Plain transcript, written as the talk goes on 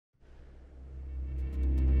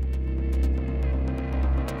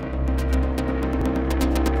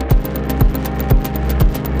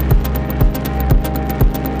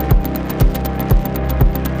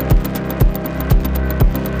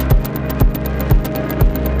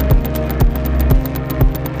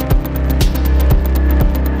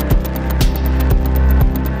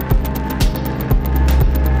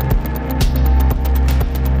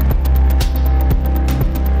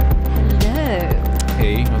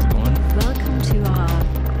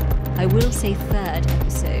still say third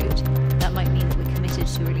episode, that might mean that we're committed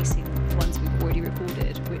to releasing ones we've already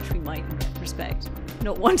recorded, which we might, in respect,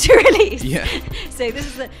 not want to release. Yeah. So this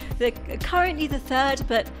is the currently the third,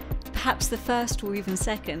 but perhaps the first or even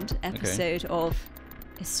second episode of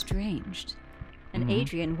Estranged. And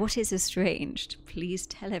Adrian, what is Estranged? Please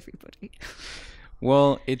tell everybody.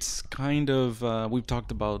 Well, it's kind of, we've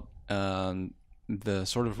talked about the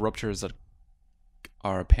sort of ruptures that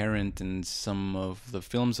are apparent in some of the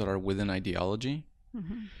films that are within ideology.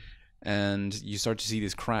 Mm-hmm. And you start to see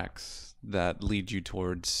these cracks that lead you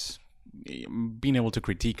towards being able to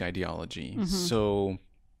critique ideology. Mm-hmm. So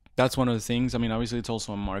that's one of the things. I mean, obviously, it's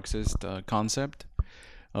also a Marxist concept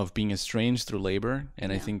of being estranged through labor.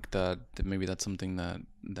 And I think that maybe that's something that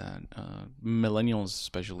millennials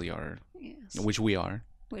especially are, which we are.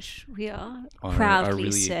 Which we are proudly are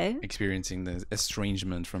really so. Experiencing the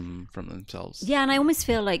estrangement from themselves. Yeah, and I almost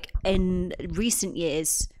feel like in recent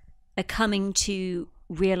years, a coming to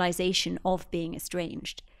realization of being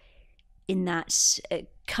estranged, in that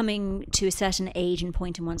coming to a certain age and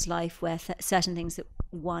point in one's life where certain things that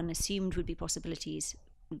one assumed would be possibilities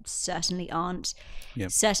certainly aren't. Yep.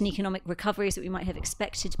 Certain economic recoveries that we might have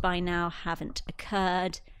expected by now haven't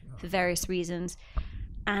occurred for various reasons.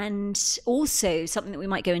 And also something that we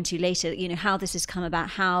might go into later, how this has come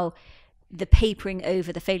about, how the papering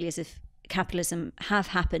over the failures of capitalism have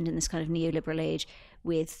happened in this kind of neoliberal age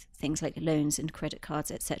with things like loans and credit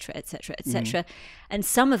cards, et cetera, et cetera, et cetera. And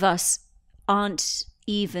some of us aren't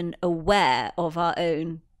even aware of our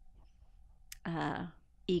own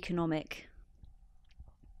economic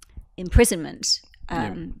imprisonment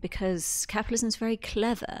because capitalism is very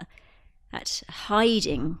clever at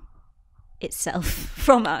hiding itself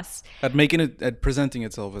from us, at presenting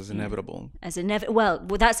itself as inevitable. Well,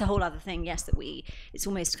 that's a whole other thing. Yes, it's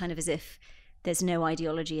almost kind of as if there's no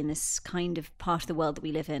ideology in this kind of part of the world that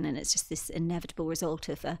we live in, and it's just this inevitable result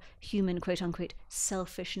of a human quote unquote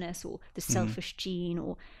selfishness, or the selfish gene,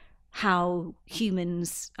 or how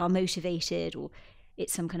humans are motivated, or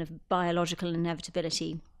it's some kind of biological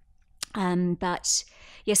inevitability. But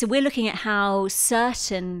yeah, so we're looking at how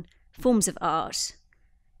certain forms of art,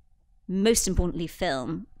 most importantly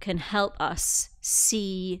film, can help us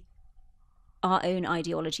see our own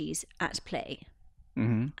ideologies at play.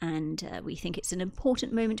 Mm-hmm. And we think it's an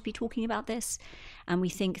important moment to be talking about this. And we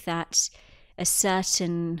think that a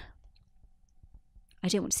certain, I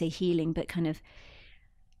don't want to say healing, but kind of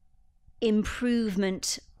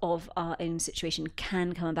improvement of our own situation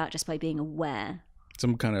can come about just by being aware.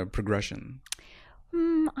 Some kind of progression.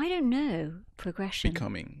 I don't know. Progression.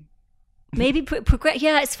 Becoming. Maybe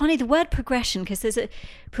yeah, it's funny the word progression, because there's a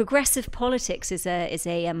progressive politics is no,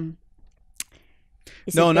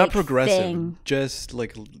 not progressive thing.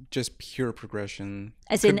 just pure progression,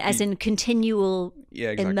 as in continual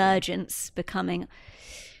emergence, becoming.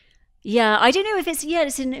 Yeah, I don't know if it's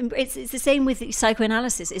it's the same with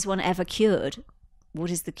psychoanalysis. Is one ever cured? What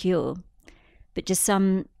is the cure? But just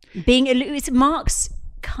it's Marx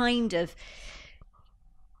kind of.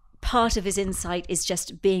 Part of his insight is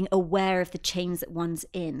just being aware of the chains that one's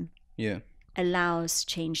in. Yeah. Allows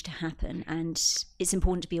change to happen, and it's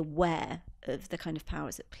important to be aware of the kind of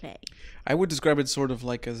powers at play. I would describe it sort of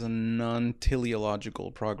like as a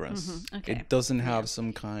non-teleological progress. Mm-hmm. Okay. It doesn't have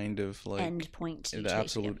some kind of like end point, the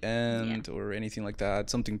absolute end or anything like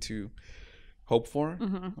that. Something to hope for,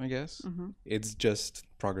 I guess. Mm-hmm. It's just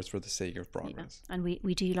progress for the sake of progress. Yeah. And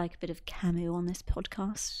we do like a bit of Camus on this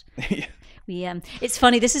podcast. Yeah. It's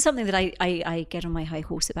funny, this is something that I get on my high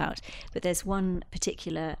horse about, but there's one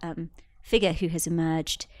particular figure who has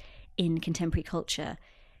emerged in contemporary culture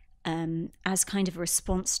as kind of a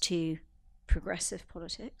response to progressive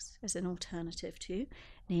politics, as an alternative to,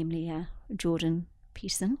 namely Jordan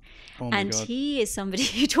Peterson. Oh my God. He is somebody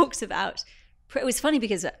who talks about, it was funny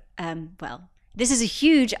because, this is a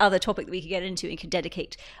huge other topic that we could get into and could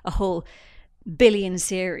dedicate a whole billion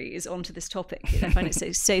series onto this topic. I find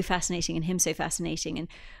it so fascinating, and him so fascinating, and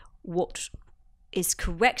what is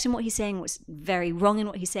correct in what he's saying, what's very wrong in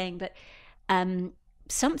what he's saying. But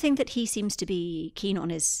something that he seems to be keen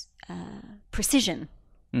on is precision.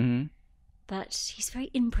 Mm-hmm. But he's very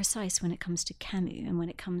imprecise when it comes to Camus and when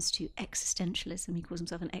it comes to existentialism. He calls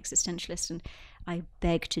himself an existentialist, and I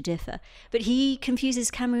beg to differ. But he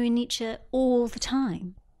confuses Camus and Nietzsche all the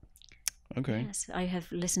time. Okay. Yes, I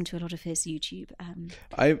have listened to a lot of his YouTube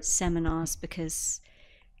seminars because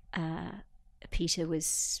Peter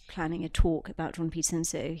was planning a talk about Jordan Peterson,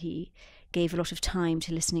 so he gave a lot of time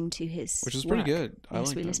to listening to his which is work. Pretty good.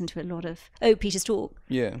 Yes, we listened to a lot of Peter's talk.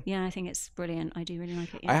 Yeah, I think it's brilliant. I do really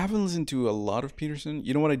like it. Yeah. I haven't listened to a lot of Peterson.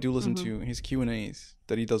 You know what I do listen to? His Q&As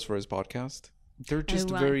that he does for his podcast. They're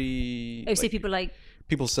just right. very. So people like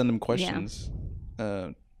people send them questions.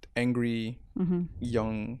 Angry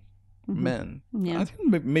young men. Yeah. I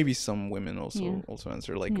think maybe some women also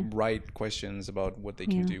answer write questions about what they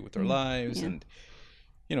can do with their lives, and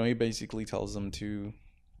he basically tells them to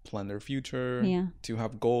plan their future, to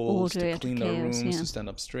have goals, to clean their rooms, to stand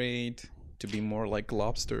up straight, to be more like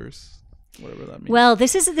lobsters. Whatever that means. Well,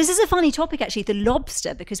 this is a funny topic actually, the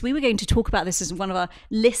lobster, because we were going to talk about this as one of our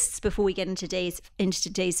lists before we get into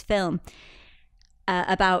today's film,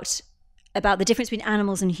 about the difference between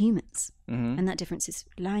animals and humans, and that difference is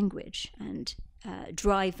language and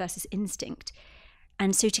drive versus instinct.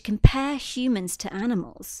 And so to compare humans to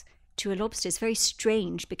animals, to a lobster, is very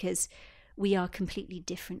strange because we are completely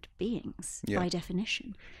different beings by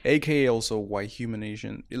definition. AKA also why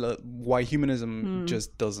humanism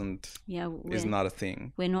just doesn't is not a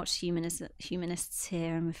thing. We're not humanists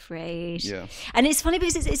here, I'm afraid. Yeah. And it's funny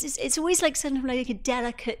because it's always like sort of like a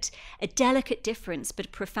delicate difference, but a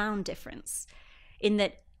profound difference, in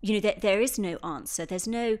that there is no answer. There's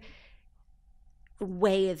no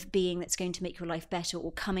way of being that's going to make your life better,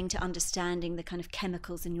 or coming to understanding the kind of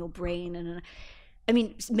chemicals in your brain. And I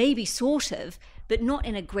mean, maybe sort of, but not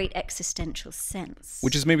in a great existential sense.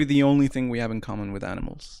 Which is maybe the only thing we have in common with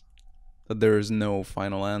animals. That there is no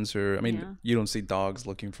final answer. I mean, you don't see dogs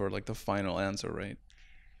looking for like the final answer, right?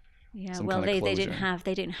 Yeah, well, they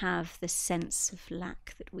don't have the sense of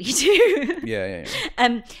lack that we do. Yeah.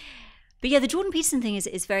 But yeah, the Jordan Peterson thing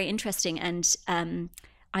is very interesting, and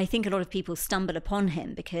I think a lot of people stumble upon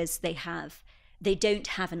him because they don't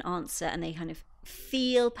have an answer, and they kind of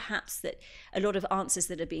feel perhaps that a lot of answers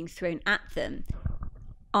that are being thrown at them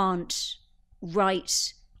aren't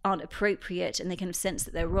right, aren't appropriate, and they kind of sense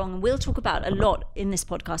that they're wrong. And we'll talk about a lot in this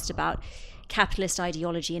podcast about capitalist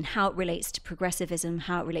ideology and how it relates to progressivism,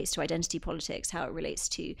 how it relates to identity politics, how it relates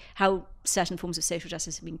to how certain forms of social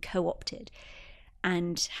justice have been co-opted,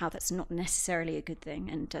 and how that's not necessarily a good thing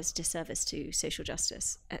and does disservice to social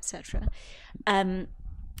justice, etc.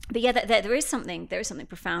 But yeah, there is something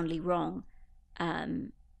profoundly wrong,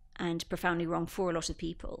 and profoundly wrong for a lot of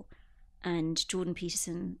people. And Jordan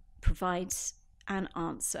Peterson provides an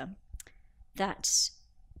answer that,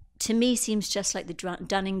 to me, seems just like the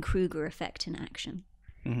Dunning-Kruger effect in action.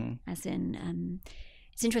 As in,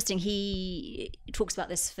 it's interesting, he talks about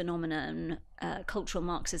this phenomenon, cultural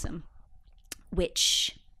Marxism,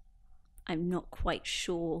 which I'm not quite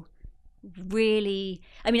sure really,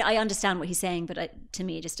 I mean, I understand what he's saying, but to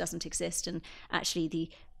me it just doesn't exist. And actually the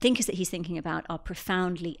thinkers that he's thinking about are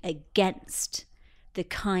profoundly against the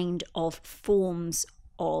kind of forms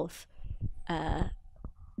of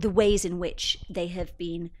the ways in which they have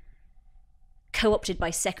been co-opted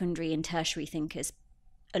by secondary and tertiary thinkers,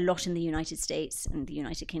 a lot in the United States and the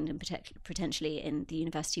United Kingdom, potentially in the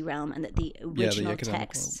university realm, and that the original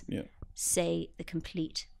texts say the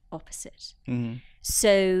complete opposite.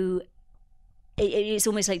 So it's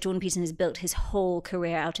almost like Jordan Peterson has built his whole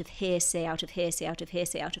career out of hearsay, out of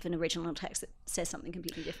an original text that says something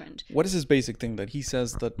completely different. What is his basic thing that he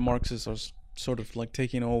says that Marxists are sort of like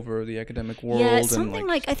taking over the academic world? Yeah, something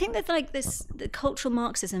like I think that like this, the cultural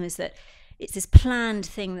Marxism is that it's this planned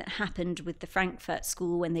thing that happened with the Frankfurt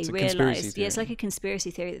School when they realized, it's like a conspiracy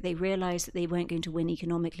theory, that they realized that they weren't going to win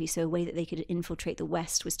economically, so a way that they could infiltrate the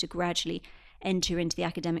West was to gradually enter into the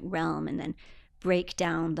academic realm and then break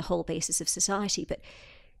down the whole basis of society. But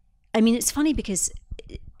I mean, it's funny because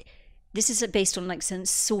this is based on like some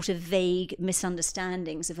sort of vague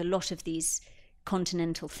misunderstandings of a lot of these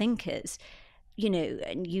continental thinkers, you know,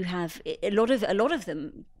 and you have a lot of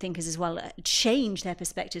them thinkers as well change their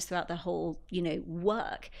perspectives throughout the whole, you know,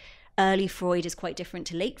 work. Early Freud is quite different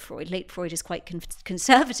to late Freud. Late Freud is quite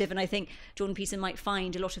conservative, and I think Jordan Peterson might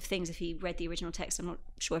find a lot of things, if he read the original text, I'm not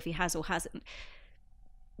sure if he has or hasn't,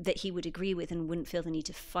 that he would agree with and wouldn't feel the need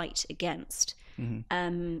to fight against.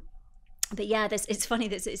 But yeah, it's funny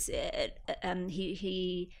that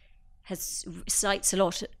he cites a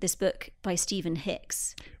lot this book by Stephen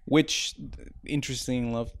Hicks, which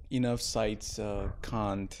interesting enough cites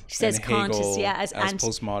Kant. Says and Hegel Kant is as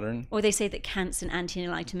postmodern, or they say that Kant's an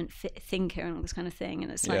anti-enlightenment thinker and all this kind of thing,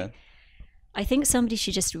 and it's like, I think somebody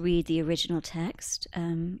should just read the original text.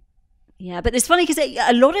 But it's funny because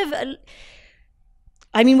a lot of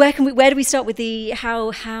I mean, where do we start with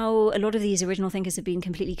how a lot of these original thinkers have been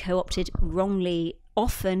completely co-opted wrongly,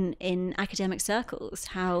 often in academic circles?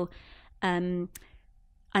 How, and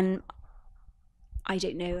I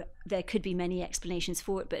don't know, there could be many explanations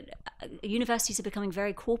for it, but universities are becoming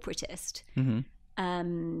very corporatist,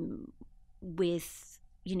 with,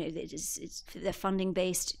 you know, they're funding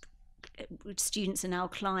based, students are now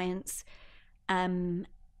clients,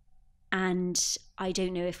 And I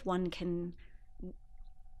don't know if one can...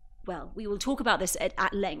 Well, we will talk about this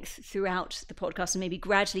at length throughout the podcast and maybe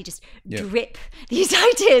gradually just drip these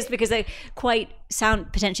ideas, because they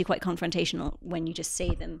sound potentially quite confrontational when you just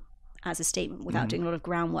say them as a statement without doing a lot of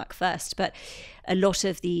groundwork first. But a lot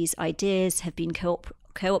of these ideas have been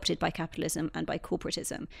co-opted by capitalism and by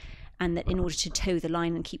corporatism, and that in order to toe the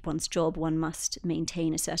line and keep one's job, one must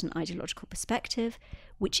maintain a certain ideological perspective,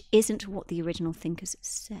 which isn't what the original thinkers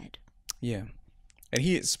said. Yeah. And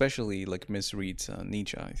he especially like misreads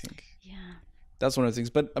Nietzsche, I think. Yeah. That's one of the things.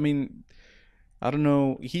 But I mean, I don't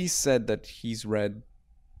know. He said that he's read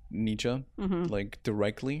Nietzsche like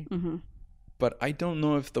directly. But I don't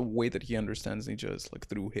know if the way that he understands Nietzsche is like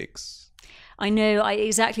through Hicks. I know.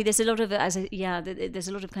 Exactly. There's a lot of there's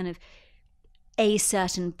a lot of kind of a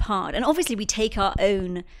certain part. And obviously we take our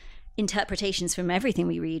own interpretations from everything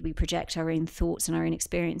we read. We project our own thoughts and our own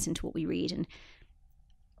experience into what we read. And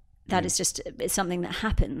that is just it's something that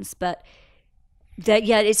happens, but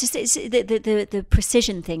it's the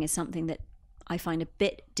precision thing is something that I find a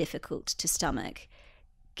bit difficult to stomach,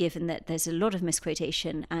 given that there's a lot of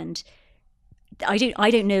misquotation, and I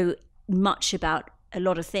don't know much about a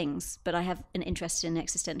lot of things, but I have an interest in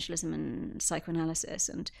existentialism and psychoanalysis,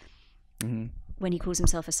 and when he calls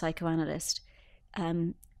himself a psychoanalyst,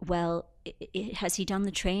 has he done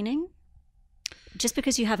the training? Just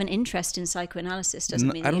because you have an interest in psychoanalysis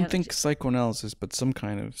doesn't mean... I don't think psychoanalysis, but some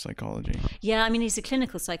kind of psychology. Yeah, I mean, he's a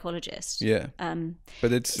clinical psychologist. Yeah,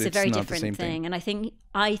 but it's a very not different the same thing. And I think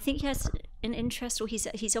he has an interest, or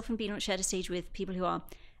he's often been shared a stage with people who are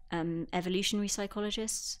evolutionary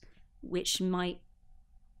psychologists, which might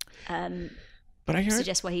but I heard,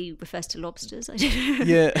 suggest why he refers to lobsters. I don't know.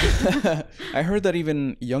 Yeah, I heard that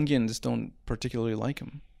even Jungians don't particularly like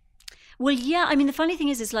him. Well, yeah, I mean, the funny thing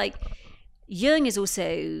is like... Jung is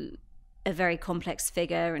also a very complex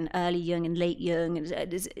figure, and early Jung and late Jung, and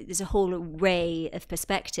there's a whole array of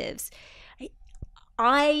perspectives.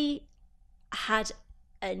 I had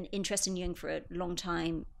an interest in Jung for a long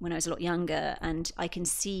time when I was a lot younger, and I can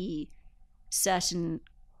see certain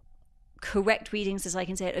correct readings, as I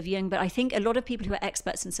can say it, of Jung, but I think a lot of people who are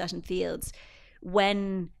experts in certain fields,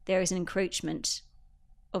 when there is an encroachment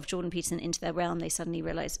of Jordan Peterson into their realm, they suddenly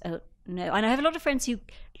realize, oh, no. And I have a lot of friends who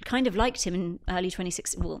kind of liked him in early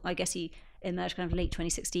 2016. Well, I guess he emerged kind of late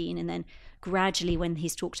 2016. And then gradually when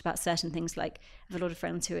he's talked about certain things, like I have a lot of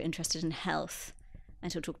friends who are interested in health,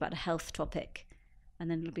 and he'll talk about a health topic. And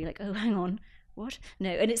then it'll be like, oh, hang on, what? No.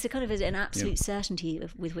 And it's a kind of an absolute certainty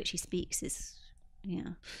with which he speaks is,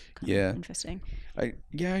 kind of interesting.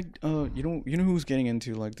 You know who's getting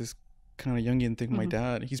into like this kind of Jungian thing? My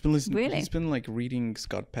dad. He's been listening. Really? He's been like reading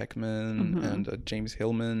Scott Peckman and James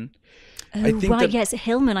Hillman. Oh, I think yes,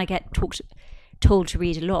 Hillman. I get told to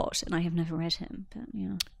read a lot, and I have never read him. But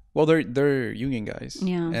yeah. Well, they're Jungian guys.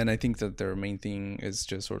 Yeah. And I think that their main thing is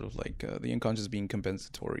just sort of like the unconscious being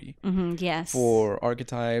compensatory. Yes. For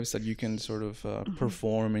archetypes that you can sort of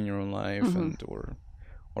perform in your own life and or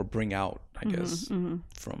bring out, I guess,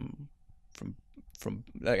 from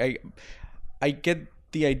like I get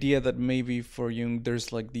the idea that maybe for Jung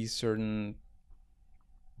there's like these certain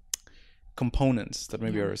components that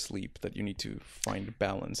maybe are asleep that you need to find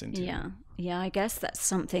balance into. Yeah, I guess that's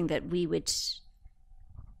something that we would,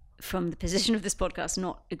 from the position of this podcast,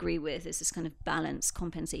 not agree with, is this kind of balance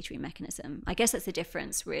compensatory mechanism. I guess that's the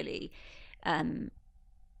difference, really.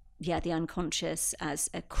 The unconscious as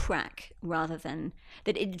a crack, rather than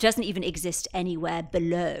that it doesn't even exist anywhere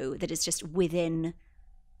below, that it's just within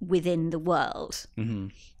the world,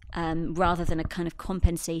 rather than a kind of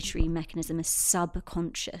compensatory mechanism, a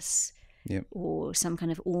subconscious, or some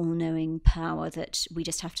kind of all-knowing power that we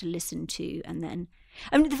just have to listen to. And then,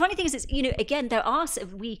 I mean, the funny thing is, again,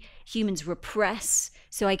 we humans repress,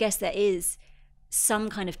 so I guess there is some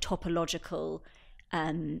kind of topological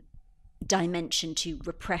dimension to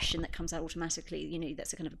repression that comes out automatically.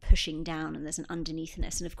 That's a kind of a pushing down, and there's an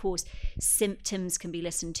underneathness. And of course, symptoms can be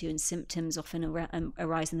listened to, and symptoms often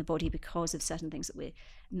arise in the body because of certain things that we're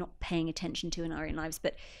not paying attention to in our own lives.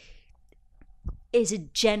 But as a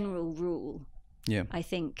general rule, I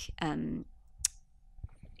think, the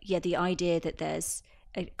idea that there's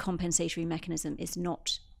a compensatory mechanism is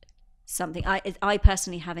not something I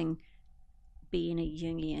personally, having been a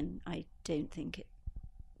Jungian, I don't think it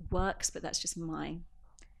works, but that's just my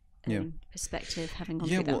own perspective, having gone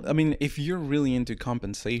through that. Well, I mean, if you're really into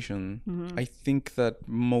compensation, I think that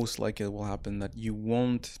most likely it will happen that you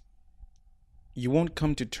won't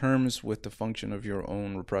come to terms with the function of your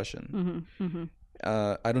own repression.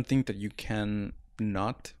 I don't think that you can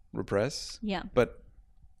not repress, but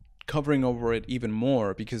covering over it even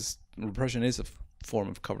more, because repression is a form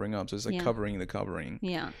of covering up. So it's like covering the covering.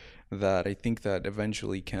 Yeah. That I think that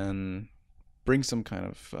eventually can bring some kind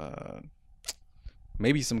of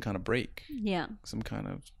maybe some kind of break. Yeah. Some kind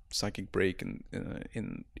of psychic break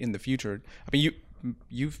in the future. I mean,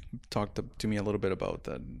 you've talked to me a little bit about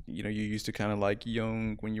that. You know, you used to kind of like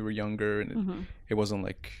Jung when you were younger, and it wasn't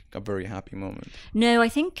like a very happy moment. No, I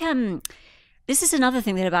think this is another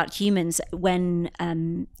thing that about humans, when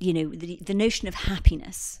you know, the notion of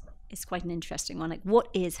happiness is quite an interesting one. Like, what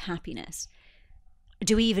is happiness?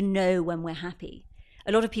 Do we even know when we're happy?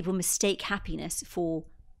 A lot of people mistake happiness for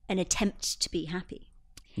an attempt to be happy.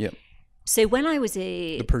 Yeah. So when I was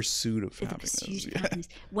the pursuit of happiness.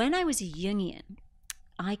 When I was a Jungian,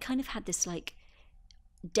 I kind of had this like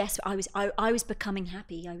I was becoming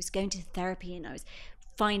happy. I was going to therapy and I was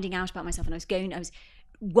finding out about myself, and I was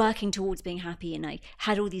working towards being happy, and I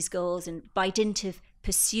had all these goals, and by dint of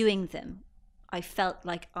pursuing them, I felt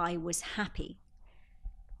like I was happy.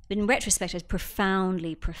 But in retrospect, I was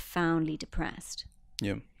profoundly, profoundly depressed.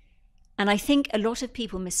 Yeah. And I think a lot of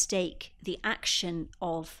people mistake the action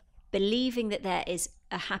of believing that there is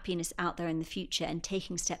a happiness out there in the future and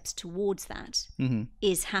taking steps towards that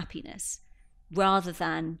is happiness, rather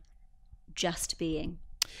than just being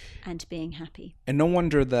and being happy. And no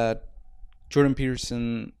wonder that Jordan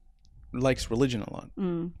Peterson likes religion a lot.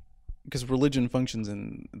 Because religion functions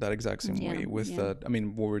in that exact same way with I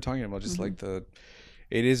mean, what we're talking about, just like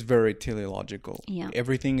it is very teleological. Yeah.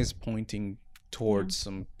 Everything is pointing towards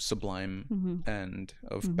some sublime end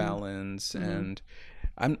of balance, and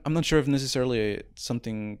I'm not sure if necessarily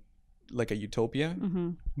something like a utopia,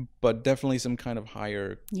 but definitely some kind of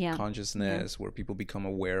higher consciousness where people become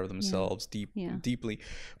aware of themselves deeply.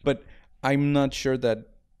 But I'm not sure that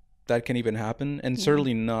can even happen, and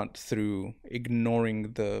certainly not through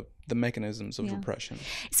ignoring the mechanisms of repression.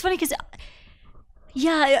 It's funny because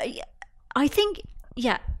I think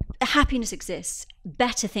happiness exists,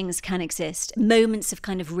 better things can exist, moments of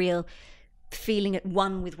kind of real feeling at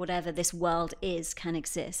one with whatever this world is can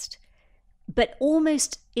exist, but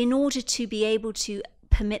almost in order to be able to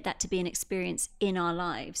permit that to be an experience in our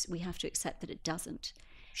lives, we have to accept that it doesn't.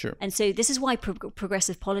 Sure. And so this is why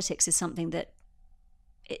progressive politics is something that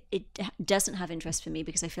it doesn't have interest for me,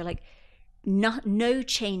 because I feel like no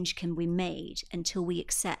change can be made until we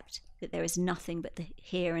accept that there is nothing but the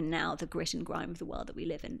here and now, the grit and grime of the world that we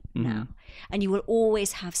live in now. And you will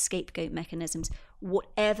always have scapegoat mechanisms,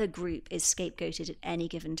 whatever group is scapegoated at any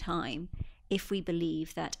given time, if we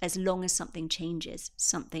believe that as long as something changes,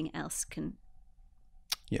 something else can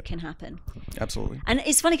happen. Absolutely. And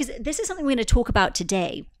it's funny because this is something we're going to talk about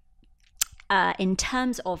today in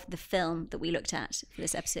terms of the film that we looked at for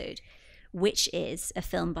this episode, which is a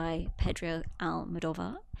film by Pedro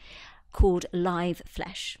Almodovar called Live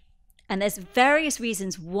Flesh. And there's various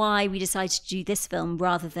reasons why we decided to do this film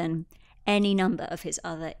rather than any number of his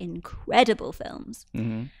other incredible films.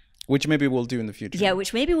 Which maybe we'll do in the future. Yeah,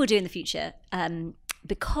 which maybe we'll do in the future.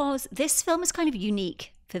 Because this film is kind of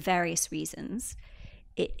unique for various reasons.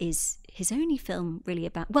 It is his only film really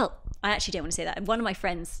about... Well, I actually don't want to say that. One of my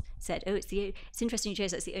friends said, it's interesting you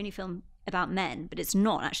chose that's the only film about men, but it's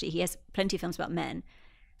not actually. He has plenty of films about men.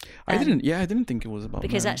 I didn't think it was about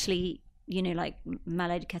because men. Actually, you know, like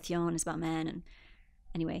Malédiction is about men, and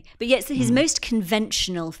anyway. But yeah, it's his most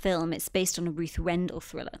conventional film. It's based on a Ruth Rendell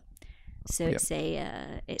thriller. So it's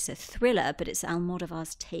a thriller, but it's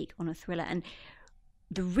Almodovar's take on a thriller. And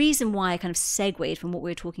the reason why I kind of segued from what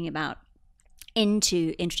we were talking about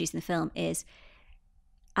into introducing the film is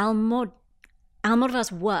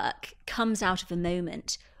Almodovar's work comes out of a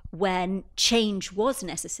moment when change was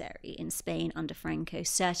necessary in Spain under Franco,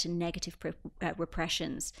 certain negative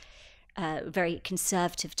repressions, very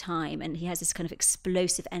conservative time, and he has this kind of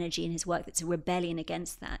explosive energy in his work that's a rebellion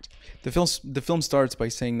against that. The film starts by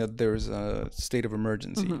saying that there's a state of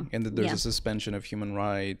emergency and that there's a suspension of human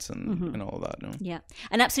rights and all of that. No? Yeah,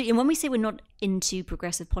 and absolutely. And when we say we're not into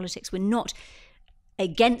progressive politics, we're not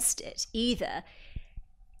against it either.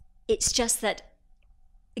 It's just that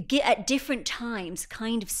at different times,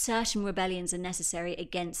 kind of certain rebellions are necessary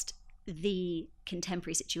against the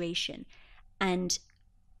contemporary situation. And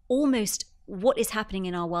almost what is happening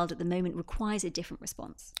in our world at the moment requires a different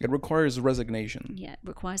response. It requires resignation. Yeah, it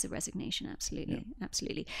requires a resignation, absolutely,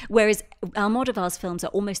 absolutely. Whereas Almodovar's films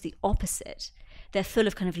are almost the opposite. They're full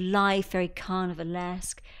of kind of life, very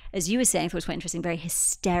carnivalesque. As you were saying, I thought it was quite interesting, very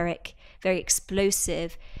hysteric, very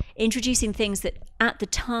explosive, introducing things that at the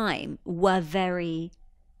time were very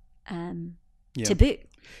taboo.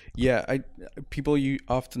 Yeah, people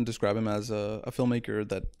often describe him as a filmmaker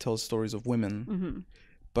that tells stories of women,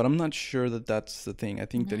 but I'm not sure that that's the thing. I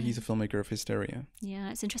think that he's a filmmaker of hysteria.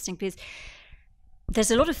 Yeah, it's interesting because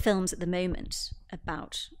there's a lot of films at the moment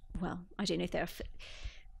about, well, I don't know if there are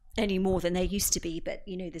any more than there used to be, but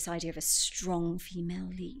this idea of a strong female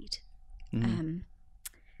lead.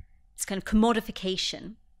 It's kind of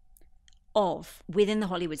commodification of, within the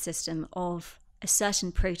Hollywood system, of a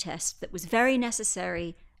certain protest that was very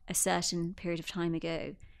necessary a certain period of time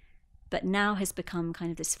ago, but now has become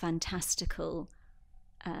kind of this fantastical,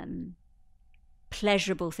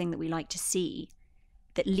 pleasurable thing that we like to see,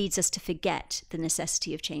 that leads us to forget the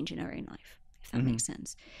necessity of change in our own life, if that makes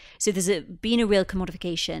sense. So there's been a real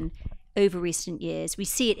commodification over recent years. We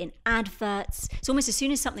see it in adverts. It's almost as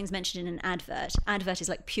soon as something's mentioned in an advert is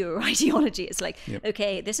like pure ideology. It's like,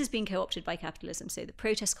 okay, this has been co-opted by capitalism. So the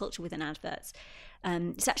protest culture within adverts.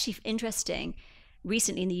 It's actually interesting.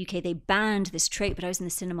 Recently in the UK, they banned this trope, but I was in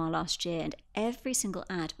the cinema last year, and every single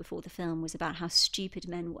ad before the film was about how stupid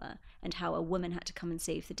men were and how a woman had to come and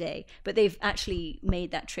save the day. But they've actually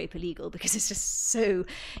made that trope illegal because it's just so,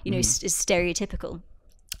 stereotypical.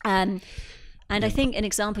 And I think an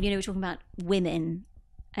example, we're talking about women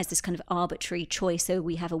as this kind of arbitrary choice. So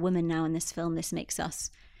we have a woman now in this film. This makes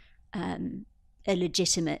us a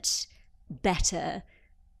legitimate, better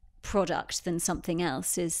product than something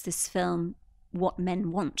else. Is this film What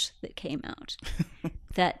Men Want that came out?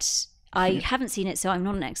 That I haven't seen it, so I'm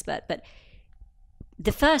not an expert. But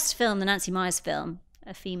the first film, the Nancy Meyers film,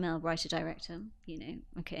 a female writer-director,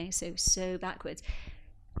 okay, so backwards.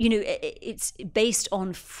 It's based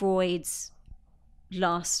on Freud's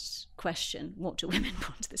last question, what do women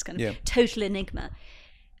want? This kind of total enigma.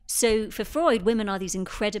 So for Freud, women are these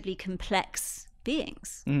incredibly complex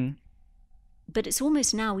beings. But it's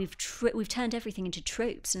almost now we've turned everything into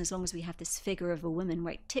tropes, and as long as we have this figure of a woman,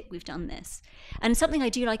 right, tick, we've done this. And something I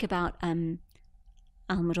do like about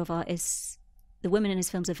Almodovar is the women in his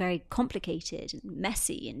films are very complicated and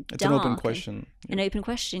messy and dark. It's an open question. An open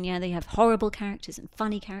question, yeah. They have horrible characters and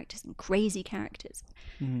funny characters and crazy characters.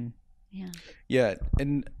 Yeah,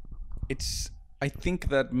 and I think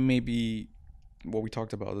that maybe what we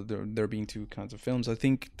talked about, there being two kinds of films, I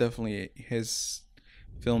think definitely his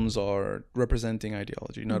films are representing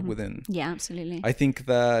ideology, not within. Yeah, absolutely. I think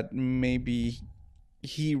that maybe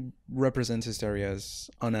he represents hysteria as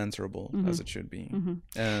unanswerable as it should be.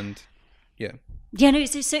 And no,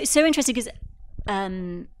 it's so interesting because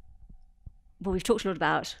we've talked a lot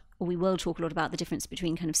about, or we will talk a lot about, the difference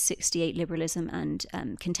between kind of 68 liberalism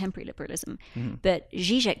and contemporary liberalism. But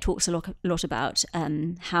Zizek talks a lot about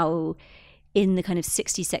how in the kind of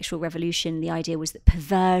 60s sexual revolution, the idea was that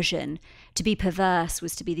perversion, to be perverse,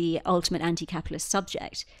 was to be the ultimate anti-capitalist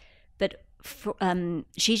subject. But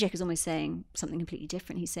Zizek is almost saying something completely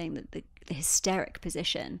different. He's saying that the hysteric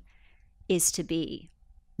position is to be.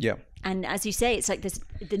 Yeah. And as you say, it's like this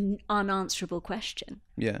the unanswerable question.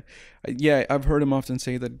 Yeah. I've heard him often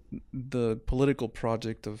say that the political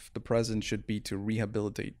project of the present should be to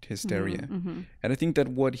rehabilitate hysteria. And I think that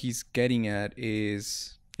what he's getting at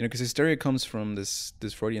is, because hysteria comes from this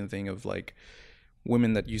Freudian thing of like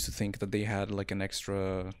women that used to think that they had like an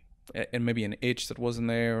extra, and maybe an itch that wasn't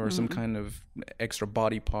there, or some kind of extra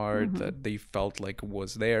body part that they felt like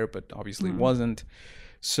was there, but obviously wasn't.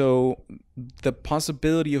 So the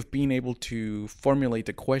possibility of being able to formulate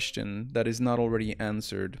a question that is not already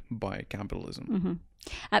answered by capitalism.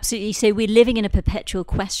 Absolutely. So we're living in a perpetual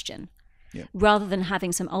question rather than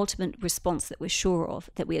having some ultimate response that we're sure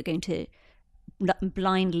of, that we are going to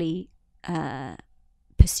blindly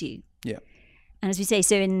pursue. Yeah. And as we say,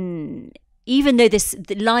 so even though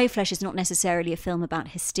the Live Flesh is not necessarily a film about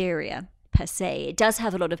hysteria per se, it does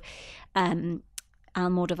have a lot of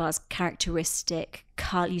Almodovar's characteristic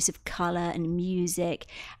use of color and music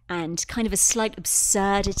and kind of a slight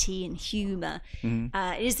absurdity and humor.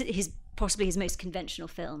 It is possibly his most conventional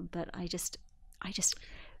film, but I just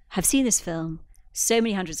have seen this film so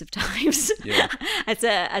many hundreds of times.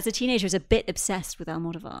 As a teenager, I was a bit obsessed with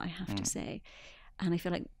Almodovar, I have to say, and I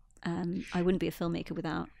feel like I wouldn't be a filmmaker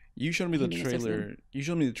without. You showed me the trailer. You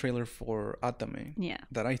showed me the trailer for Atame. Yeah.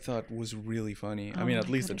 That I thought was really funny. I mean, at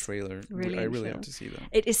least the trailer. I really have to see that.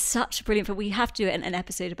 It is such a brilliant film. We have to do an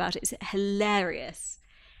episode about it. It's hilarious.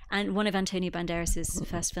 And one of Antonio Banderas'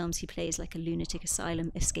 first films, he plays like a lunatic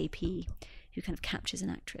asylum escapee who kind of captures an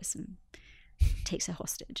actress and takes her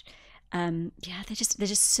hostage. They're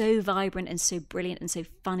just so vibrant and so brilliant and so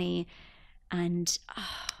funny, and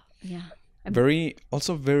very.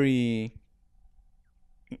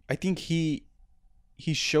 I think he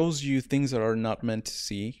shows you things that are not meant to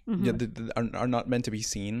see, that are not meant to be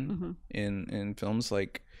seen in films.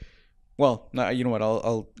 Like, well, you know what?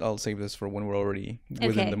 I'll save this for when we're already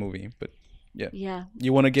within the movie. But Yeah. Yeah.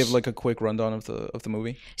 You want to give like a quick rundown of the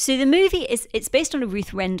movie? So the movie it's based on a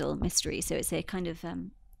Ruth Rendell mystery, so it's a kind of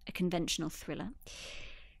a conventional thriller.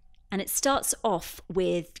 And it starts off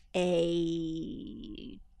with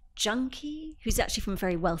a junkie who's actually from a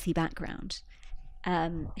very wealthy background.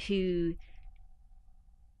 Who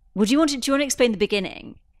do you want to explain the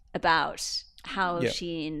beginning about how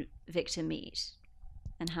she and Victor meet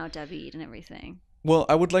and how David and everything? Well,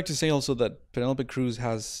 I would like to say also that Penelope Cruz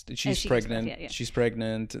she's pregnant. Yeah. She's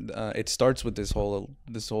pregnant. It starts with this whole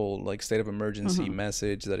like state of emergency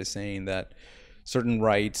message that is saying that certain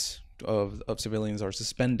rights of civilians are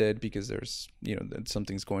suspended because there's that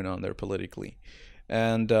something's going on there politically,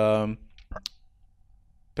 and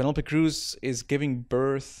Penelope Cruz is giving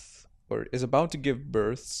birth or is about to give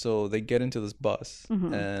birth, so they get into this bus,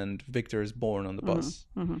 and Victor is born on the bus.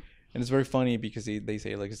 And it's very funny because they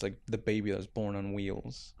say like it's like the baby that's born on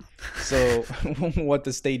wheels. So what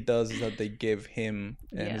the state does is that they give him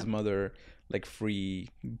and his mother like free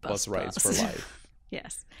bus rides for life.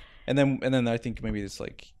 Yes. And then I think maybe it's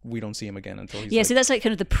like we don't see him again until he's so that's like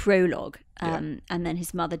kind of the prologue. And then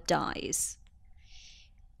his mother dies.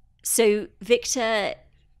 So Victor,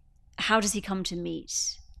 how does he come to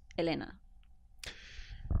meet Elena?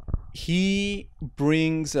 He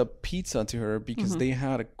brings a pizza to her because they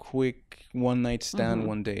had a quick one-night stand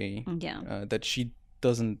one day that she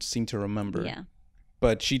doesn't seem to remember. Yeah.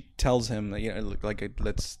 But she tells him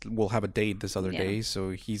that we'll have a date this other day.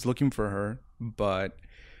 So he's looking for her, but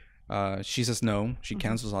she says no. She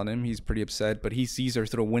cancels on him. He's pretty upset, but he sees her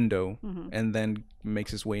through a window and then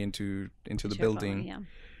makes his way into the building.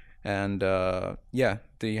 And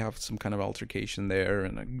they have some kind of altercation there,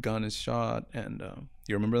 and a gun is shot. And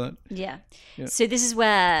you remember that? Yeah. So this is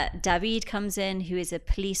where David comes in, who is a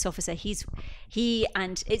police officer.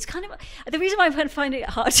 And it's kind of the reason why I'm finding it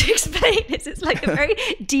hard to explain is it's like a very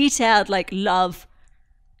detailed like love.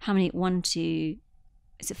 How many? 1, 2.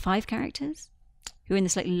 Is it 5 characters who are in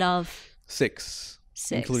this like love? 6.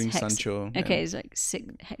 Including Sancho. Okay, it's like 6.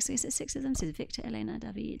 Is it 6 of them? So it's Victor, Elena,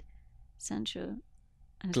 David, Sancho.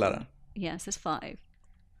 Clara. Yes, there's 5.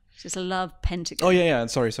 It's just a love pentagon. Oh yeah.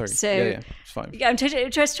 Sorry. So it's 5. Yeah, I'm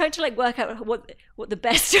just trying to like work out what the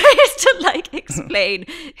best way is to like explain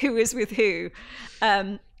who is with who.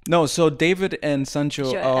 No, so David and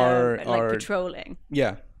Sancho are patrolling.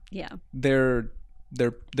 Yeah. Yeah. They're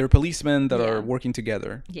policemen that are working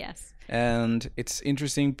together. Yes. And it's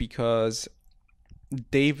interesting because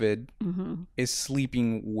David is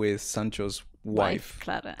sleeping with Sancho's wife,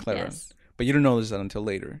 Clara. Yes. But you don't notice that until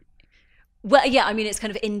later. Well, yeah, I mean, it's kind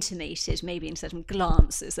of intimated maybe in certain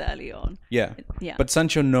glances early on. Yeah. Yeah. But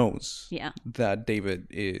Sancho knows that David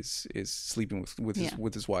is sleeping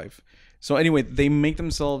with his wife. So anyway, they make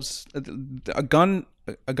themselves a gun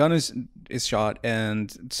is shot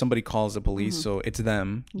and somebody calls the police, so it's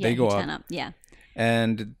them. They go up. Yeah.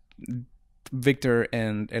 And Victor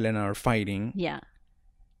and Elena are fighting. Yeah.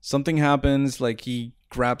 Something happens, like he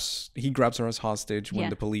grabs her as hostage when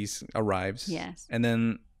the police arrives. Yes. And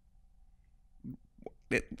then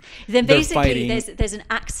basically there's an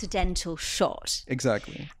accidental shot.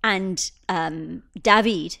 Exactly. And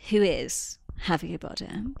David, who is Javier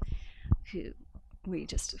Bardem, who we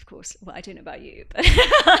just, of course, well, I don't know about you, but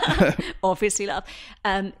obviously love,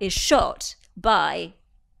 is shot by...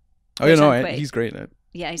 he's great at it.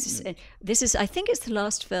 Yeah, this is, I think it's the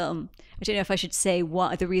last film. I don't know if I should say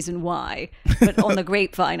the reason why, but on the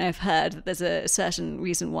grapevine, I've heard that there's a certain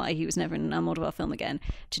reason why he was never in an Almodovar film again,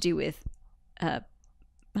 to do with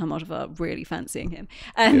Almodovar really fancying him.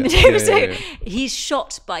 He's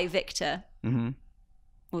shot by Victor,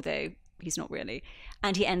 although he's not really,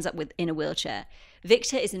 and he ends up in a wheelchair.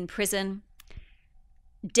 Victor is in prison.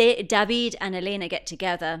 David and Elena get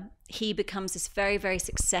together. He becomes this very, very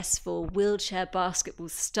successful wheelchair basketball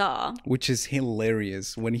star, which is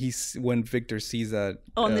hilarious when Victor sees that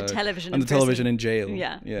on the television in jail.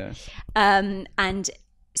 Yeah. And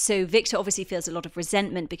so Victor obviously feels a lot of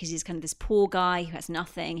resentment because he's kind of this poor guy who has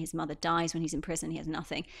nothing. His mother dies when he's in prison. He has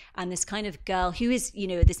nothing, and this kind of girl who is,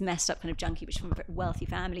 this messed up kind of junkie, which from a wealthy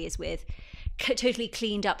family is with, totally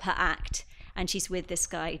cleaned up her act, and she's with this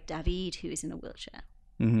guy David who is in a wheelchair.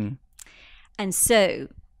 And so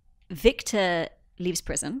Victor leaves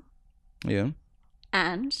prison. Yeah.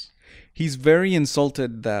 And he's very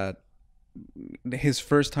insulted that his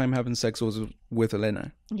first time having sex was with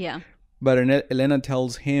Elena. Yeah. But Elena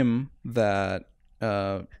tells him that,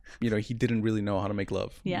 he didn't really know how to make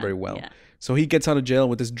love very well. Yeah. So he gets out of jail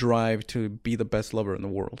with this drive to be the best lover in the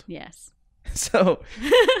world. Yes. So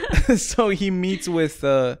he meets with,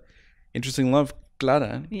 interesting love,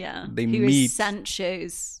 Clara. Yeah. They meet. Is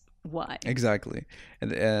Sancho's why. Exactly.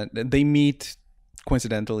 And they meet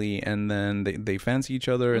coincidentally, and then they fancy each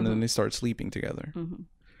other, and then they start sleeping together.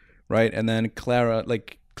 Right? And then Clara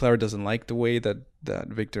doesn't like the way that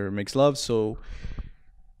Victor makes love, so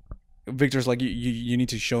Victor's like, you need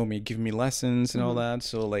to show me, give me lessons and all that.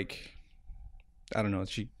 So like, I don't know,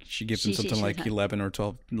 she gives him something like 11 or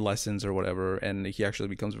 12 lessons or whatever, and he actually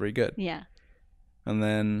becomes very good. Yeah. And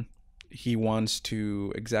then he wants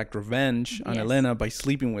to exact revenge on Elena by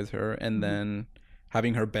sleeping with her, and then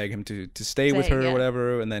having her beg him to stay with her or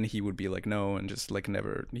whatever, and then he would be like no, and just like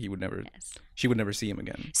she would never see him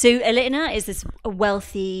again. So Elena is this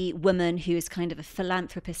wealthy woman who is kind of a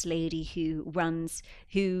philanthropist lady who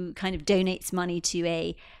kind of donates money to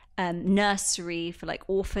a nursery for like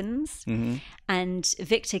orphans, and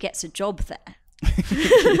Victor gets a job there.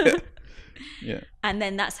 Yeah. And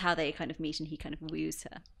then that's how they kind of meet, and he kind of woos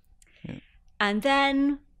her. Yeah. And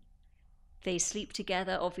then they sleep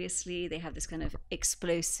together, obviously. They have this kind of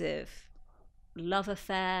explosive love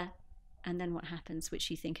affair. And then what happens, which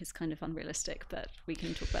you think is kind of unrealistic, but we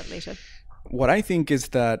can talk about later. What I think is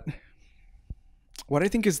that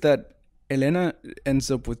Elena ends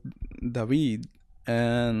up with David,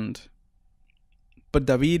 but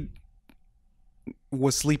David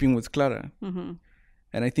was sleeping with Clara.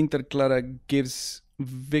 And I think that Clara gives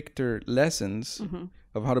Victor lessons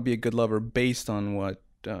of how to be a good lover based on what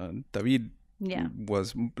David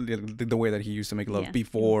was, the way that he used to make love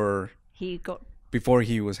before he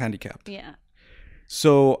was handicapped. Yeah.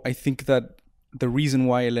 So I think that the reason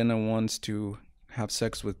why Elena wants to have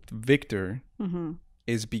sex with Victor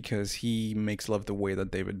is because he makes love the way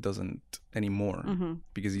that David doesn't anymore,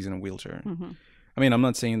 because he's in a wheelchair. I mean, I'm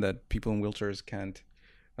not saying that people in wheelchairs can't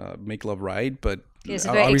make love right, but there's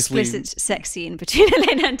a very explicit sex scene between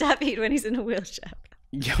Elena and David when he's in a wheelchair.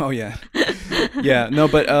 Oh yeah. Yeah, no,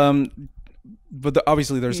 but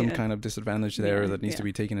obviously there's some kind of disadvantage there that needs to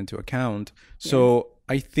be taken into account. So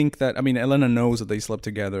I think that, I mean, Elena knows that they slept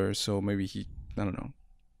together, so maybe I don't know,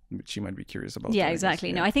 she might be curious about that. Yeah,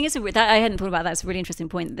 exactly. No, I think I hadn't thought about that. It's a really interesting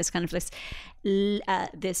point, this kind of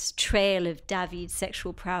this trail of David's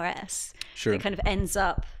sexual prowess that kind of ends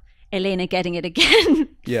up Elena getting it again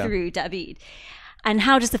through David. And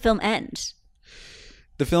how does the film end?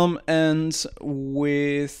 The film ends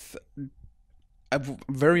with,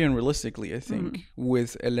 very unrealistically, I think,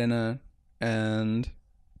 with Elena and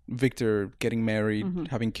Victor getting married,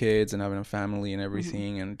 having kids and having a family and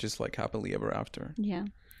everything, and just like happily ever after. Yeah.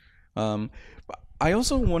 I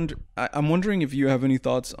also I'm wondering if you have any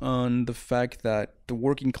thoughts on the fact that the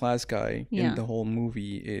working class guy in the whole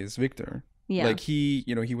movie is Victor. Yeah. Like he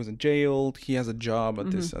wasn't jailed. He has a job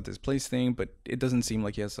at this place thing, but it doesn't seem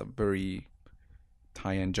like he has a very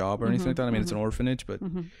high-end job or anything like that. I mean, it's an orphanage, but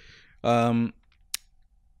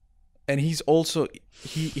and he also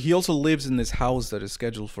lives in this house that is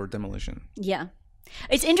scheduled for demolition. Yeah.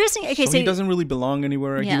 It's interesting. Okay, so he doesn't really belong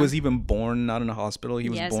anywhere. Yeah. He was even born not in a hospital. He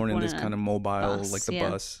was born in this kind of mobile, bus, like the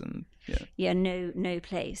bus, and no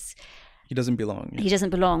place. He doesn't belong. Yeah. He doesn't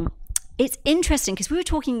belong. It's interesting because we were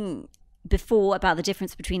talking before about the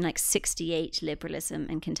difference between like 68 liberalism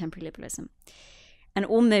and contemporary liberalism, and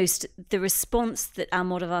almost the response that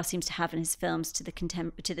Almodovar seems to have in his films to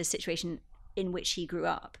the situation in which he grew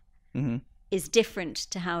up is different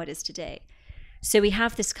to how it is today. So we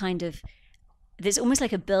have this kind of, there's almost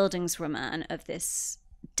like a Bildungsroman of this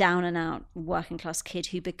down and out working class kid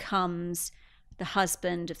who becomes the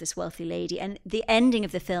husband of this wealthy lady. And the ending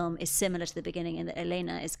of the film is similar to the beginning in that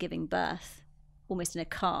Elena is giving birth almost in a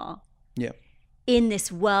car. Yeah. In this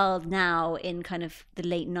world now in kind of the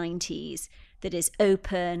late 90s that is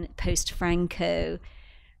open, post-Franco,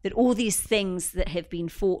 that all these things that have been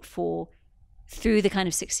fought for through the kind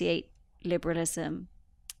of 68 liberalism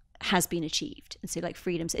has been achieved. And so like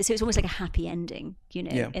freedom, so it's almost like a happy ending,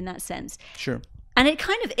 in that sense. Sure. And it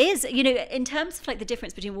kind of is, in terms of like the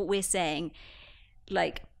difference between what we're saying,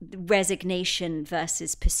 like resignation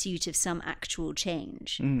versus pursuit of some actual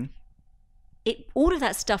change. All of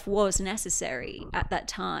that stuff was necessary at that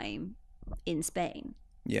time in Spain.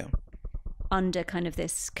 Yeah. Under kind of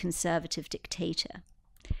this conservative dictator.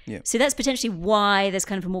 Yeah. So that's potentially why there's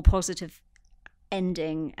kind of a more positive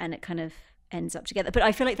ending and it kind of ends up together. But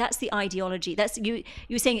I feel like that's the ideology. That's you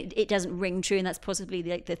were saying it doesn't ring true, and that's possibly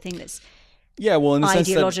the thing that's in the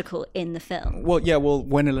ideological in the film. Well,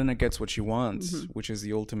 when Elena gets what she wants, which is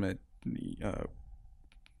the ultimate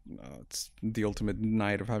it's the ultimate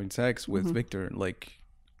night of having sex with Victor, like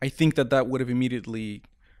I think that would have immediately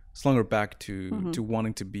slung her back to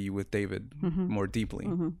wanting to be with David more deeply.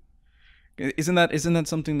 Isn't that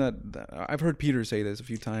something that I've heard Peter say this a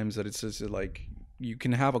few times, that it's just like you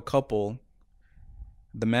can have a couple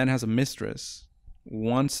the man has a mistress,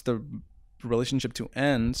 wants the relationship to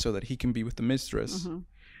end so that he can be with the mistress.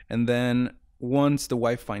 And then once the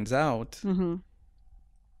wife finds out,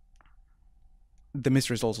 the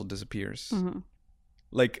mistress also disappears.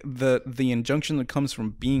 Like the injunction that comes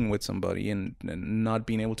from being with somebody and not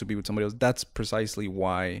being able to be with somebody else, that's precisely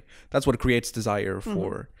why, that's what creates desire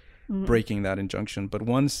for breaking that injunction. But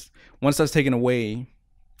once that's taken away,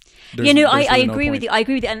 I agree with you. I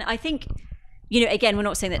agree with you. And I think, again, we're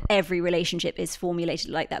not saying that every relationship is formulated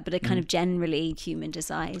like that, but it kind of generally human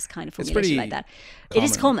desire is kind of formulated like that. It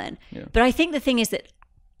is common. Yeah. But I think the thing is that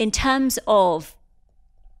in terms of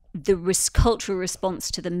the cultural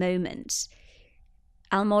response to the moment,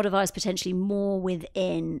 Almodovar is potentially more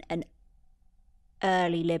within an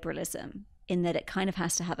early liberalism, in that it kind of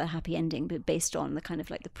has to have a happy ending, but based on the kind of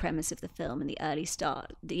like the premise of the film and the early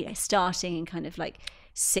start, starting in kind of like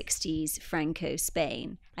 60s Franco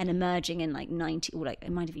Spain and emerging in like 90, or like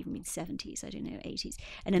it might have even been 70s, I don't know, 80s,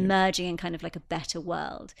 and emerging in kind of like a better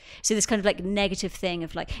world. So this kind of like negative thing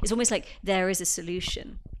of like, it's almost like there is a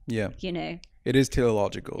solution. Yeah. It is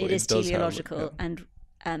teleological. It is teleological, and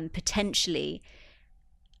potentially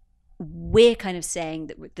we're kind of saying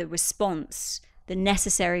that the response, the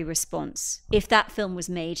necessary response, if that film was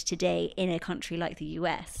made today in a country like the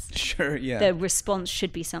US, sure, yeah, the response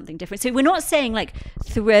should be something different. So we're not saying like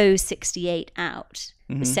throw 68 out,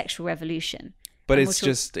 the sexual revolution. But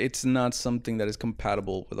it's not something that is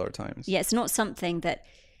compatible with our times. Yeah, it's not something that,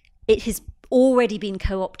 it has already been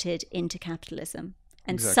co-opted into capitalism,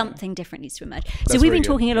 and something different needs to emerge. So we've been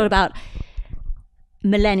talking a lot about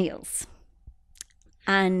millennials.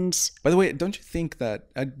 And by the way, don't you think that,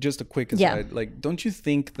 just a quick aside, like, don't you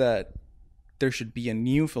think that there should be a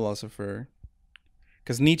new philosopher?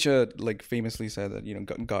 Because Nietzsche, like, famously said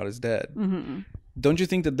that, God is dead. Don't you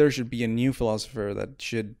think that there should be a new philosopher that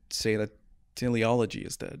should say that teleology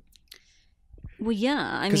is dead? Well,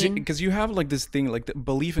 yeah, I mean, mean, because you have like this thing, like the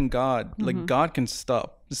belief in God, like God can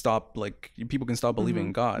stop, like people can stop believing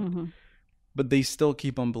in God. But they still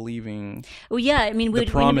keep on believing. Well, yeah, I mean, the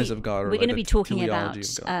promise of God. We're going to be talking about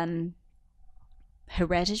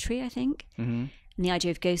Hereditary, I think, and the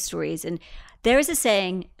idea of ghost stories. And there is a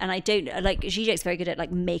saying, and I don't like, Zizek's very good at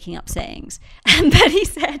like making up sayings, but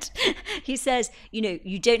he says,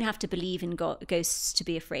 you don't have to believe in ghosts to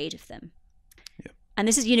be afraid of them. Yeah. And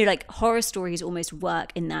this is, like horror stories almost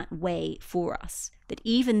work in that way for us, that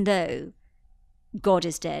even though God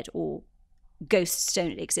is dead or ghosts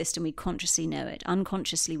don't exist and we consciously know it,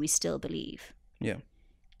 unconsciously we still believe. Yeah.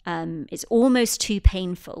 It's almost too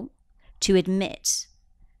painful to admit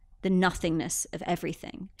the nothingness of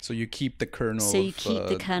everything. So you keep the kernel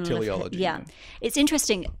teleology. Yeah. It's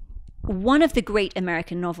interesting. One of the great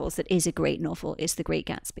American novels that is a great novel is The Great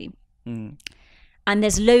Gatsby. And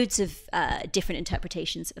there's loads of different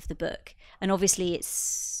interpretations of the book. And obviously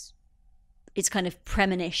it's kind of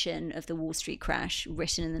premonition of the Wall Street crash,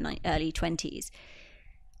 written in the early 20s.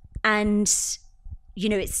 And,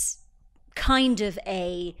 it's kind of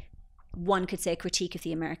one could say a critique of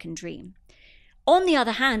the American dream. On the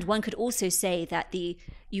other hand, one could also say that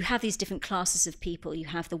you have these different classes of people. You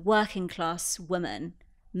have the working class woman,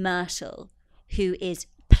 Myrtle, who is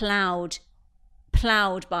plowed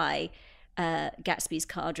by Gatsby's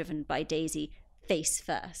car driven by Daisy, face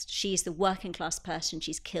first. She's the working class person.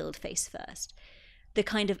 She's killed face first. The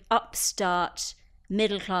kind of upstart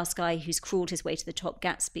middle class guy who's crawled his way to the top,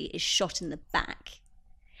 Gatsby, is shot in the back.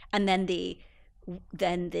 And then the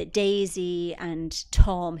Daisy and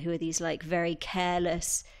Tom, who are these like very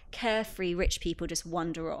careless, carefree rich people, just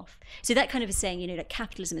wander off. So that kind of is saying, that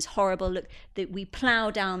capitalism is horrible. Look, that we plow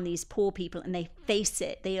down these poor people and they face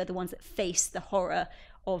it. They are the ones that face the horror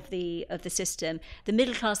of the system. The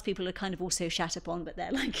middle class people are kind of also shat upon, but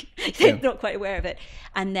they're like they're not quite aware of it.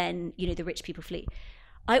 And then the rich people flee.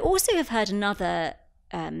 I also have heard another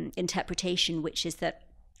interpretation, which is that,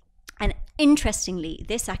 and interestingly,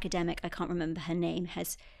 this academic, I can't remember her name,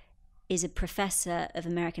 is a professor of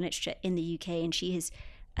American literature in the UK, and she has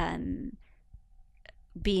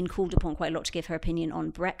been called upon quite a lot to give her opinion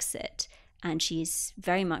on Brexit, and she's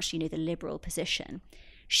very much the liberal position.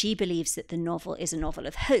 She believes that the novel is a novel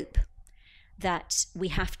of hope, that we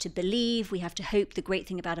have to believe, we have to hope. The great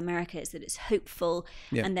thing about America is that it's hopeful,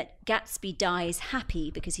 and that Gatsby dies happy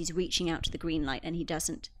because he's reaching out to the green light and he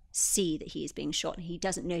doesn't see that he is being shot. He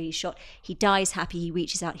doesn't know he's shot. He dies happy, he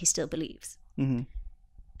reaches out, he still believes. And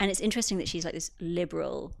it's interesting that she's like this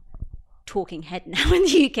liberal talking head now in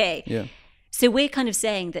the UK. Yeah. So we're kind of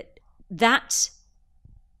saying that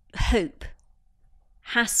hope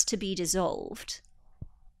has to be dissolved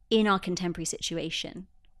in our contemporary situation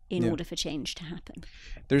in order for change to happen.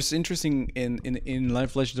 There's interesting in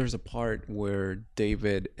Life Flesh. There's a part where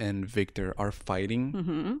David and Victor are fighting.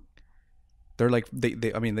 Mm-hmm. They're like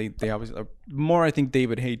they obviously more. I think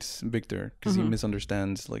David hates Victor because he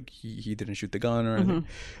misunderstands. Like he didn't shoot the gun or anything.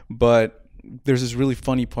 But there's this really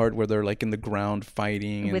funny part where they're like in the ground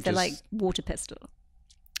fighting with a like water pistol.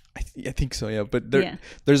 I think so, yeah. But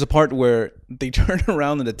there's a part where they turn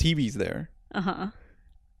around and the TV's there.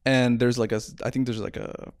 And there's like I think there's like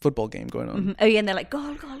a football game going on. Oh yeah, and they're like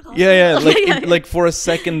goal. Yeah. Like for a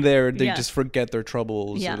second there, they just forget their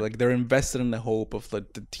troubles. Yeah. Like they're invested in the hope of the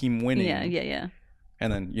team winning. Yeah.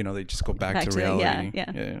 And then they just go back to reality.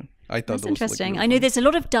 Yeah. I thought that's interesting. I know there's a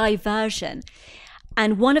lot of diversion.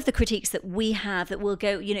 And one of the critiques that we have that will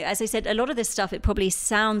go, as I said, a lot of this stuff, it probably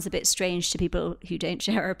sounds a bit strange to people who don't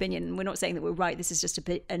share our opinion. We're not saying that we're right. This is just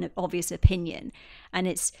an obvious opinion. And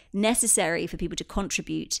it's necessary for people to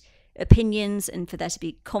contribute opinions and for there to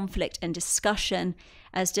be conflict and discussion.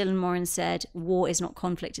 As Dylan Moran said, war is not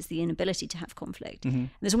conflict, it's the inability to have conflict.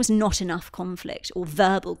 There's almost not enough conflict or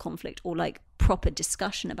verbal conflict or like proper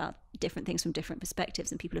discussion about different things from different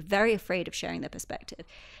perspectives. And people are very afraid of sharing their perspective.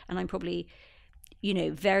 And I'm probably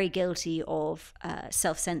very guilty of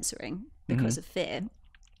self-censoring because of fear.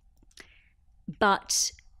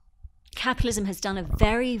 But capitalism has done a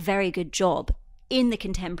very, very good job in the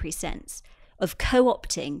contemporary sense of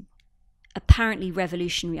co-opting apparently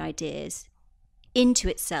revolutionary ideas into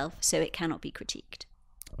itself so it cannot be critiqued.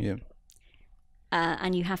 Yeah.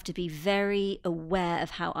 And you have to be very aware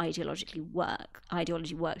of how ideology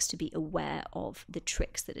works to be aware of the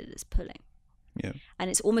tricks that it is pulling. Yeah. And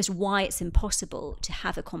it's almost why it's impossible to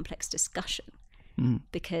have a complex discussion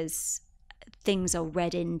because things are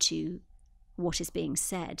read into what is being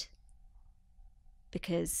said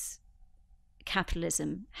because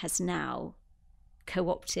capitalism has now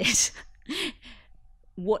co-opted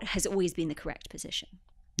what has always been the correct position.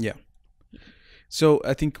 Yeah. So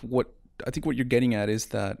I think what you're getting at is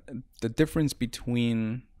that there's a difference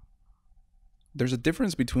between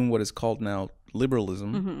what is called now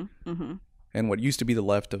liberalism and what used to be the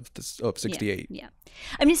left of 68. Yeah.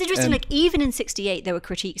 I mean, it's interesting, like, even in 68, there were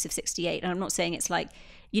critiques of 68. And I'm not saying it's like,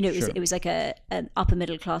 it was like an upper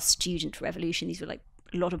middle class student revolution. These were like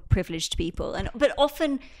a lot of privileged people. But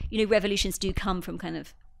often, revolutions do come from kind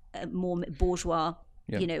of a more bourgeois,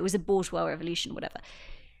 it was a bourgeois revolution, whatever.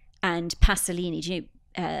 And Pasolini,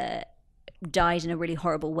 died in a really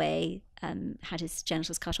horrible way, had his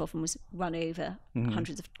genitals cut off and was run over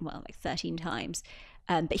 13 times.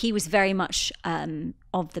 But he was very much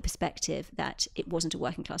of the perspective that it wasn't a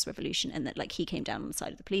working class revolution and that like he came down on the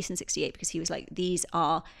side of the police in 68 because he was like, these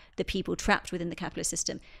are the people trapped within the capitalist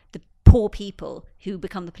system. The poor people who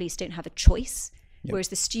become the police don't have a choice. Yep. Whereas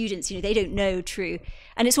the students, they don't know true.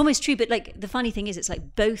 And it's almost true, but like the funny thing is it's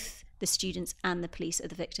like both the students and the police are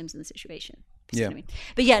the victims in the situation. Yeah. I mean?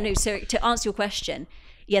 But yeah, no, so to answer your question,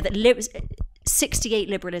 that 68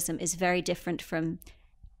 liberalism is very different from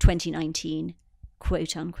 2019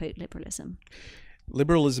 quote unquote liberalism.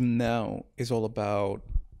 Liberalism now is all about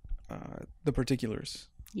the particulars.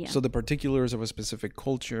 Yeah. So the particulars of a specific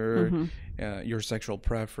culture, your sexual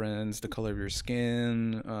preference, the color of your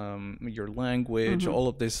skin, your language, all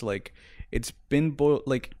of this, like it's been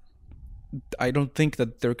I don't think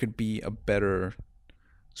that there could be a better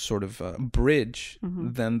sort of bridge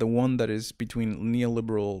than the one that is between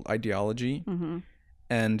neoliberal ideology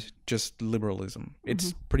and just liberalism.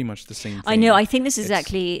 It's pretty much the same thing. I know. I think this is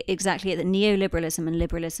exactly it. That neoliberalism and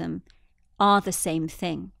liberalism are the same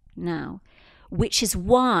thing now, which is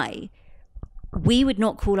why we would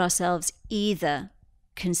not call ourselves either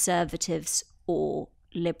conservatives or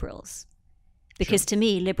liberals. Because to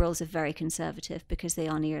me, liberals are very conservative because they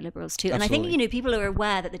are neoliberals too. And Absolutely. I think, people are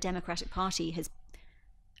aware that the Democratic Party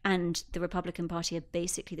and the Republican Party are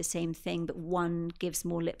basically the same thing, but one gives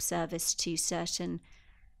more lip service to certain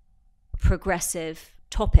progressive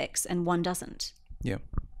topics and one doesn't. Yeah.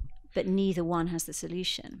 But neither one has the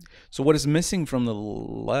solution. So what is missing from the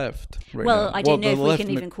left right now? Well, I don't know if we can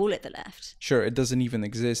even call it the left. Sure, it doesn't even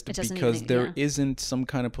exist because there isn't some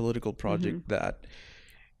kind of political project that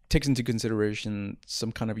takes into consideration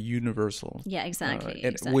some kind of universal. Yeah, exactly.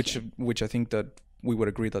 Which I think that we would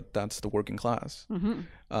agree that that's the working class.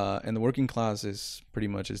 And the working class is pretty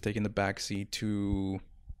much taking the backseat to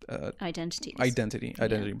identity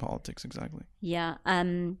politics, exactly. Yeah.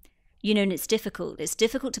 And it's difficult. It's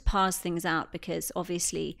difficult to parse things out because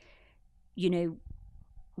obviously,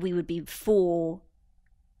 we would be for,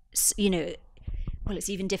 well, it's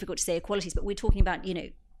even difficult to say equalities, but we're talking about,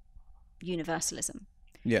 universalism.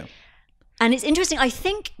 Yeah. And it's interesting. I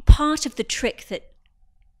think part of the trick that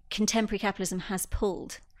contemporary capitalism has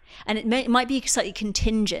pulled And it might be slightly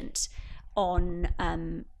contingent on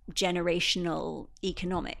generational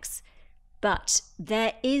economics, but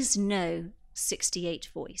there is no 68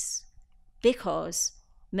 voice because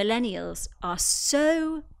millennials are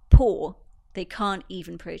so poor they can't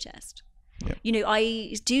even protest. Yeah. You know,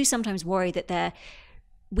 I do sometimes worry that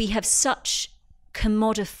we have such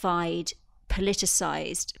commodified,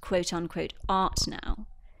 politicized, quote unquote, art now.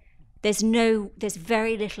 There's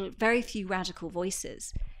very few radical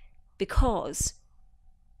voices because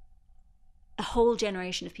a whole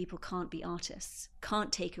generation of people can't be artists,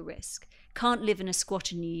 can't take a risk, can't live in a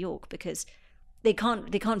squat in New York because they can't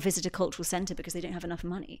visit a cultural center because they don't have enough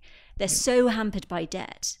money. They're so hampered by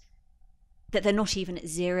debt that they're not even at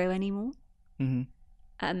zero anymore. Mm-hmm.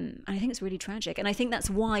 And I think it's really tragic. And I think that's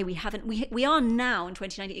why we are now in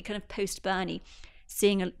 2019, kind of post Bernie,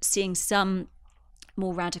 seeing some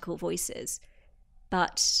more radical voices.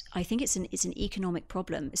 But I think it's an economic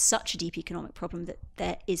problem. It's such a deep economic problem that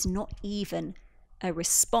there is not even a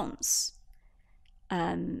response.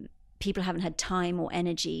 People haven't had time or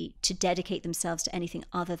energy to dedicate themselves to anything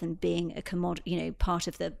other than being part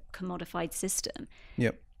of the commodified system.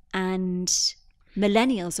 Yep. And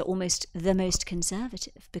millennials are almost the most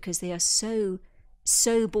conservative because they are so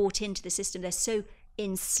bought into the system. They're so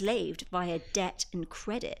enslaved via debt and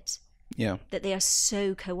credit. Yeah. That they are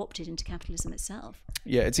so co-opted into capitalism itself.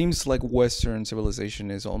 Yeah, it seems like Western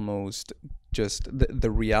civilization is almost just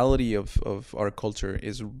the reality of our culture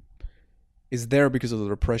is there because of the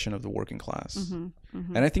repression of the working class. Mm-hmm,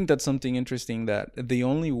 mm-hmm. And I think that's something interesting, that the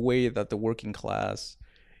only way that the working class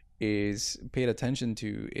is paid attention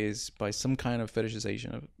to is by some kind of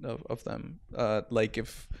fetishization of them.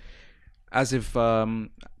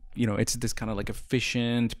 It's this kind of like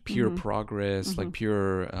efficient, pure mm-hmm. progress, mm-hmm. like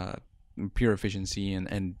pure efficiency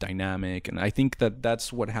and dynamic. And I think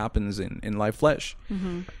that's what happens in Live Flesh.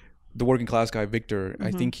 Mm-hmm. The working class guy, Victor, mm-hmm.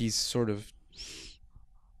 I think he's sort of,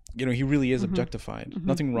 he really is mm-hmm. objectified. Mm-hmm.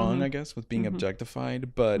 Nothing wrong, mm-hmm. I guess, with being mm-hmm.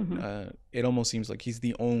 objectified, but mm-hmm. It almost seems like he's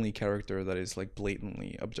the only character that is like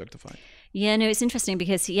blatantly objectified. Yeah, no, it's interesting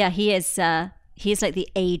because he is like the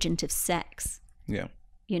agent of sex. Yeah.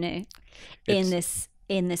 In this,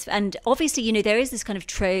 and obviously, there is this kind of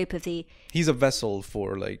trope of he's a vessel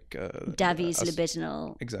for like Davies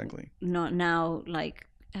libidinal. Exactly. Not now, like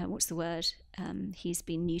what's the word? He's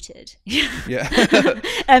been neutered. Yeah.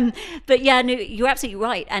 But yeah, no, you're absolutely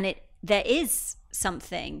right, and there is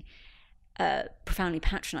something profoundly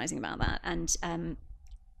patronizing about that, and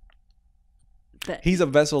but he's a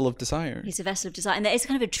vessel of desire. He's a vessel of desire, and there is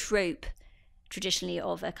kind of a trope traditionally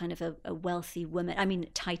of a kind of a wealthy woman. I mean,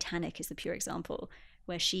 Titanic is the pure example,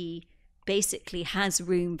 where she basically has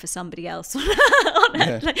room for somebody else on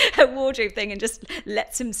her wardrobe thing and just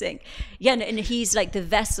lets him sink. Yeah, and he's like the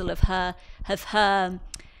vessel of her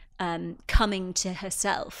coming to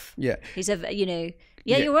herself. Yeah, he's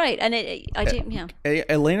you're right, and I do. Yeah,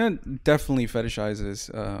 Elena definitely fetishizes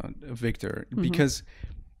Victor mm-hmm. because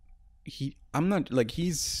she's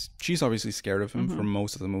obviously scared of him mm-hmm. for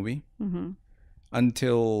most of the movie mm-hmm.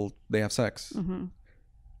 until they have sex. Mm-hmm.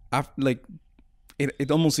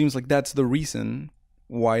 It almost seems like that's the reason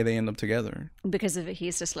why they end up together. Because of it,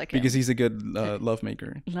 he's just like he's a good love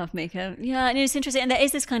maker. Yeah, and it's interesting, and there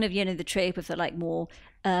is this kind of the trope of the like more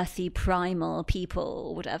earthy primal people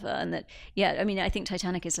or whatever, and that I mean, I think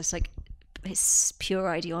Titanic is just like his pure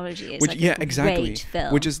ideology is exactly. Great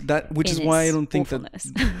film which is why I don't think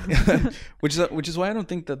awfulness. that which is why I don't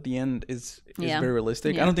think that the end is very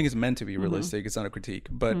realistic. I don't think it's meant to be realistic. Mm-hmm. It's not a critique,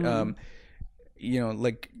 but mm-hmm.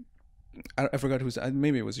 Like I forgot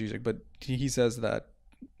maybe it was Zizek, but he says that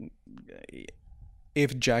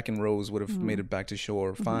if Jack and Rose would have mm-hmm. made it back to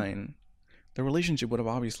shore, mm-hmm. fine, the relationship would have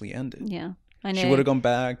obviously ended. Yeah, I know. She would have gone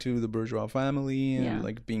back to the bourgeois family and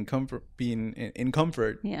like being in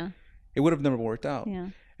comfort. Yeah, it would have never worked out. Yeah,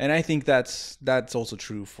 and I think that's also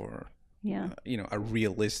true for a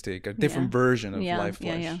realistic, a different version of Live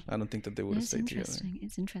Flesh. Yeah. I don't think that they would have stayed together.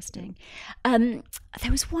 It's interesting.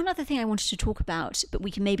 There was one other thing I wanted to talk about, but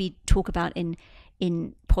we can maybe talk about in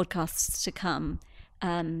podcasts to come,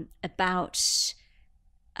 about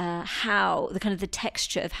how the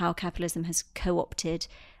texture of how capitalism has co-opted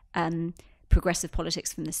progressive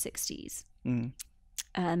politics from the 60s. Mm.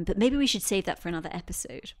 But maybe we should save that for another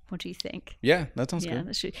episode. What do you think? Yeah, that sounds good.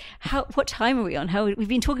 That's true. What time are we on? We've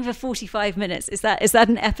been talking for 45 minutes. Is that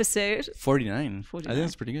an episode? 49. I think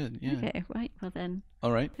that's pretty good. Yeah. Okay, right. Well then.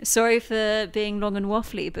 All right. Sorry for being long and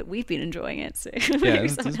waffly, but we've been enjoying it. So yeah,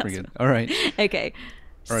 that's pretty good. All right. Okay.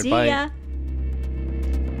 All right, See bye. ya.